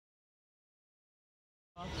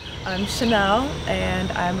I'm Chanel,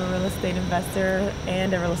 and I'm a real estate investor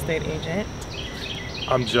and a real estate agent.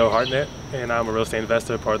 I'm Joe Hardnett, and I'm a real estate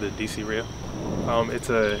investor, part of the DC-REIA.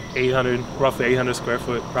 It's a roughly 800 square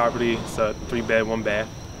foot property. It's a 3-bed, 1-bath.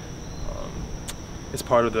 It's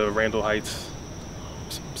part of the Randall Heights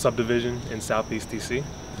subdivision in Southeast DC.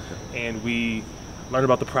 Okay. And we learned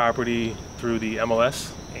about the property through the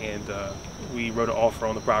MLS, and we wrote an offer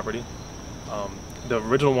on the property. The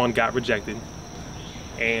original one got rejected,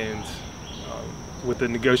 and with the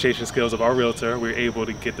negotiation skills of our realtor, we were able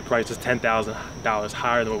to get the prices $10,000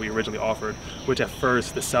 higher than what we originally offered, which at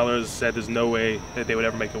first the sellers said there's no way that they would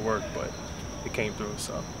ever make it work, but it came through.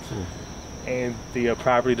 So. And the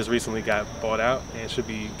property just recently got bought out and should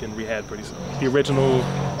be getting rehabbed pretty soon. The original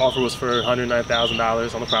offer was for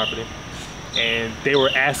 $109,000 on the property, and they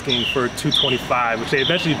were asking for $225,000, which they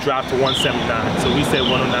eventually dropped to $179,000. So we said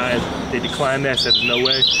 $109,000. They declined that, said there's no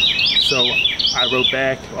way. So I wrote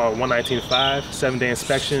back $119,500, 7-day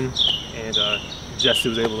inspection, and Jesse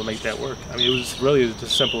was able to make that work. I mean, it was really just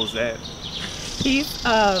as simple as that. He's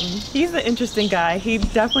an interesting guy. He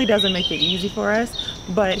definitely doesn't make it easy for us,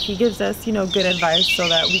 but he gives us, good advice so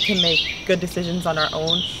that we can make good decisions on our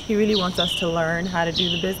own. He really wants us to learn how to do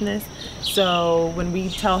the business. So when we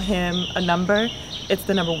tell him a number, it's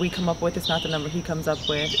the number we come up with. It's not the number he comes up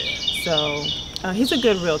with. So he's a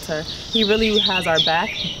good realtor. He really has our back,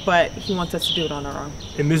 but he wants us to do it on our own.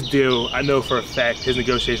 In this deal, I know for a fact his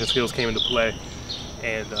negotiation skills came into play,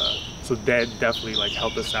 and so that definitely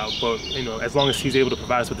helped us out. But as long as he's able to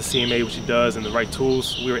provide us with the CMA, which he does, and the right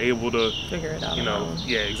tools, we were able to figure it out.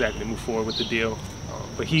 Yeah, exactly, move forward with the deal.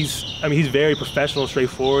 But he's very professional,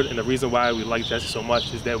 straightforward, and the reason why we like Jesse so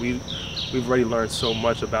much is that we've already learned so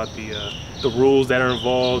much about the rules that are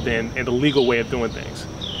involved and the legal way of doing things.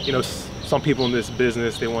 Some people in this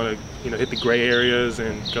business, they want to hit the gray areas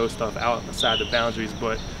and go stuff outside the boundaries,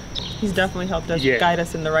 but he's definitely helped us guide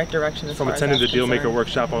us in the right direction. From attending the Dealmaker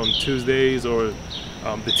workshop on Tuesdays, or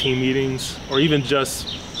the team meetings, or even just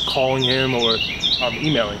calling him or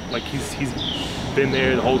emailing. He's been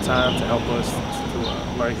there the whole time to help us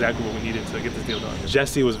to learn exactly what we needed to get this deal done.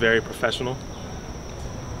 Jesse was very professional.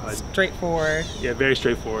 Straightforward. Yeah, very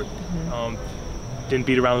straightforward. Didn't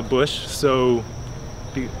beat around the bush,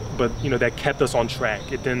 but that kept us on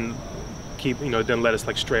track. It didn't didn't let us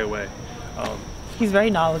stray away. He's very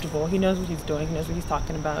knowledgeable. He knows what he's doing. He knows what he's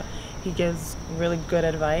talking about. He gives really good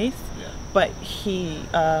advice, but he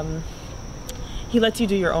lets you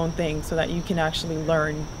do your own thing so that you can actually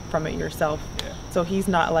learn from it yourself. Yeah. So he's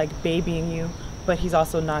not babying you, but he's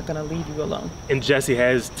also not going to leave you alone. And Jesse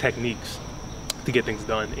has techniques to get things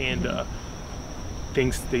done, and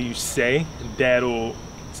things that you say that'll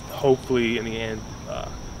hopefully in the end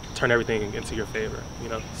turn everything into your favor.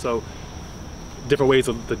 So different ways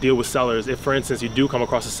to deal with sellers. If, for instance, you do come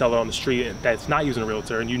across a seller on the street that's not using a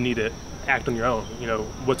realtor and you need to act on your own,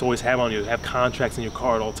 what's always have on you, have contracts in your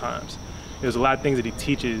car at all times. There's a lot of things that he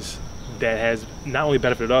teaches that has not only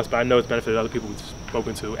benefited us, but I know it's benefited other people we've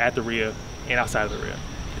spoken to at the REIA and outside of the REIA.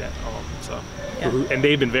 And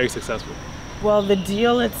they've been very successful. Well, the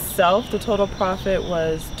deal itself, the total profit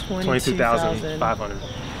was $22,500.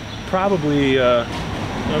 Probably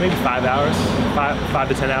maybe 5 hours, 5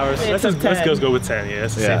 to 10 hours. Let's go with 10. Yeah,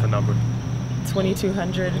 that's a safer number.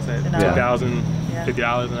 $2,200 an hour.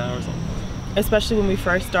 $50 an hour or something. Especially when we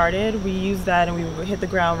first started, we used that and we hit the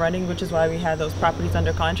ground running, which is why we had those properties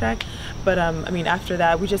under contract. But after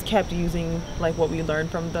that, we just kept using what we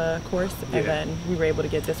learned from the course, and then we were able to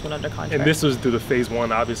get this one under contract. And this was through the phase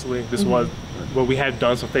 1, obviously. This was we had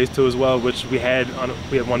done some phase 2 as well, which we had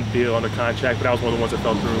one deal under contract, but that was one of the ones that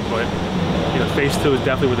fell through. But phase 2 is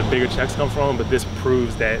definitely where the bigger checks come from. But this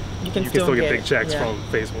proves that you can still get big checks from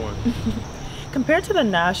phase 1. Compared to the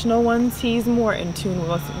national ones, he's more in tune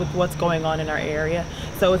with what's going on in our area.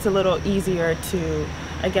 So it's a little easier to,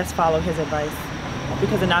 follow his advice.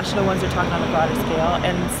 Because the national ones are talking on a broader scale,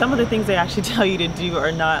 and some of the things they actually tell you to do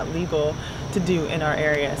are not legal to do in our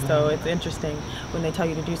area. So it's interesting when they tell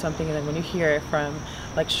you to do something, and then when you hear it from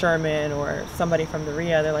Sherman or somebody from the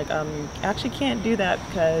REIA, they're you actually can't do that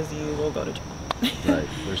because you will go to jail. Right,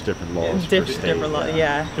 there's different laws. Different laws,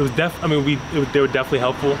 yeah. It was they were definitely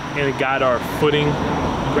helpful, and it got our footing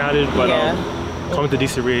grounded. But coming to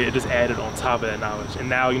DC-REIA, it just added on top of that knowledge. And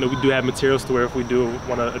now, we do have materials to where if we do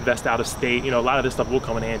want to invest out of state, a lot of this stuff will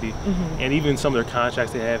come in handy. And even some of their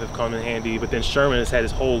contracts they have come in handy. But then Sherman has had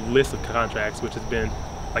his whole list of contracts, which has been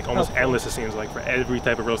almost endless. It seems for every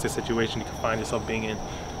type of real estate situation you can find yourself being in.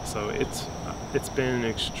 So it's been an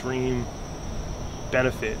extreme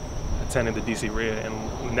benefit attending the DC-REIA and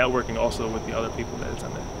networking also with the other people that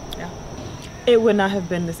attended. Yeah. It would not have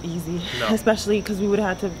been this easy, No. especially because we would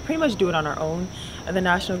have had to pretty much do it on our own. And the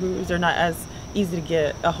national groups are not as easy to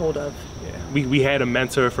get a hold of. Yeah. We had a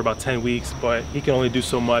mentor for about 10 weeks, but he can only do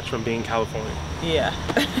so much from being in California. Yeah.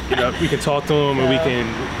 You know, we can talk to him, and we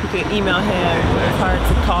can email him. It's hard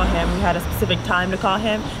to call him. We had a specific time to call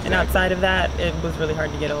him, and outside of that, it was really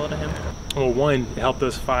hard to get a hold of him. Well, one, it helped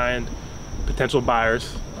us find potential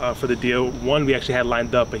buyers for the deal. One we actually had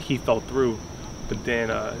lined up, but he fell through. But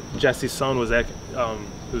then Jesse's son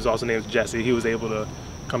who's also named Jesse, he was able to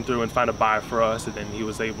come through and find a buyer for us, and then he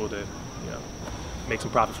was able to, you know, make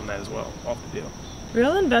some profit from that as well off the deal.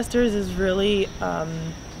 Real Investors is really,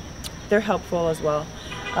 they're helpful as well.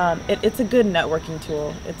 It's a good networking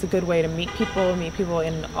tool. It's a good way to meet people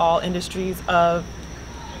in all industries of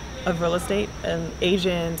real estate, and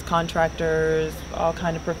agents, contractors, all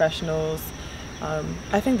kind of professionals.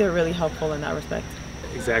 I think they're really helpful in that respect.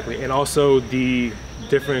 Exactly, and also the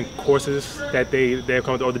different courses that they've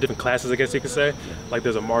come with, or the different classes, I guess you could say. Like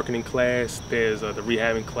there's a marketing class, there's the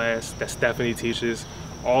rehabbing class that Stephanie teaches.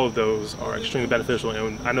 All of those are extremely beneficial,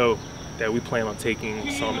 and I know that we plan on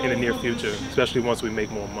taking some in the near future, especially once we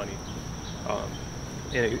make more money.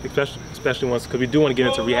 And especially once, because we do want to get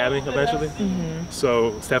into rehabbing eventually.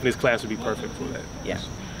 So Stephanie's class would be perfect for that. Yeah.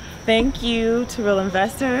 Thank you to Real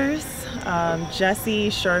Investors.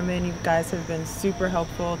 Jesse, Sherman, you guys have been super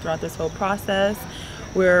helpful throughout this whole process.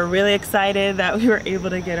 We're really excited that we were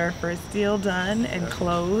able to get our first deal done and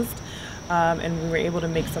closed, and we were able to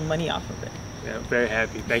make some money off of it. Yeah, very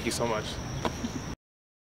happy. Thank you so much.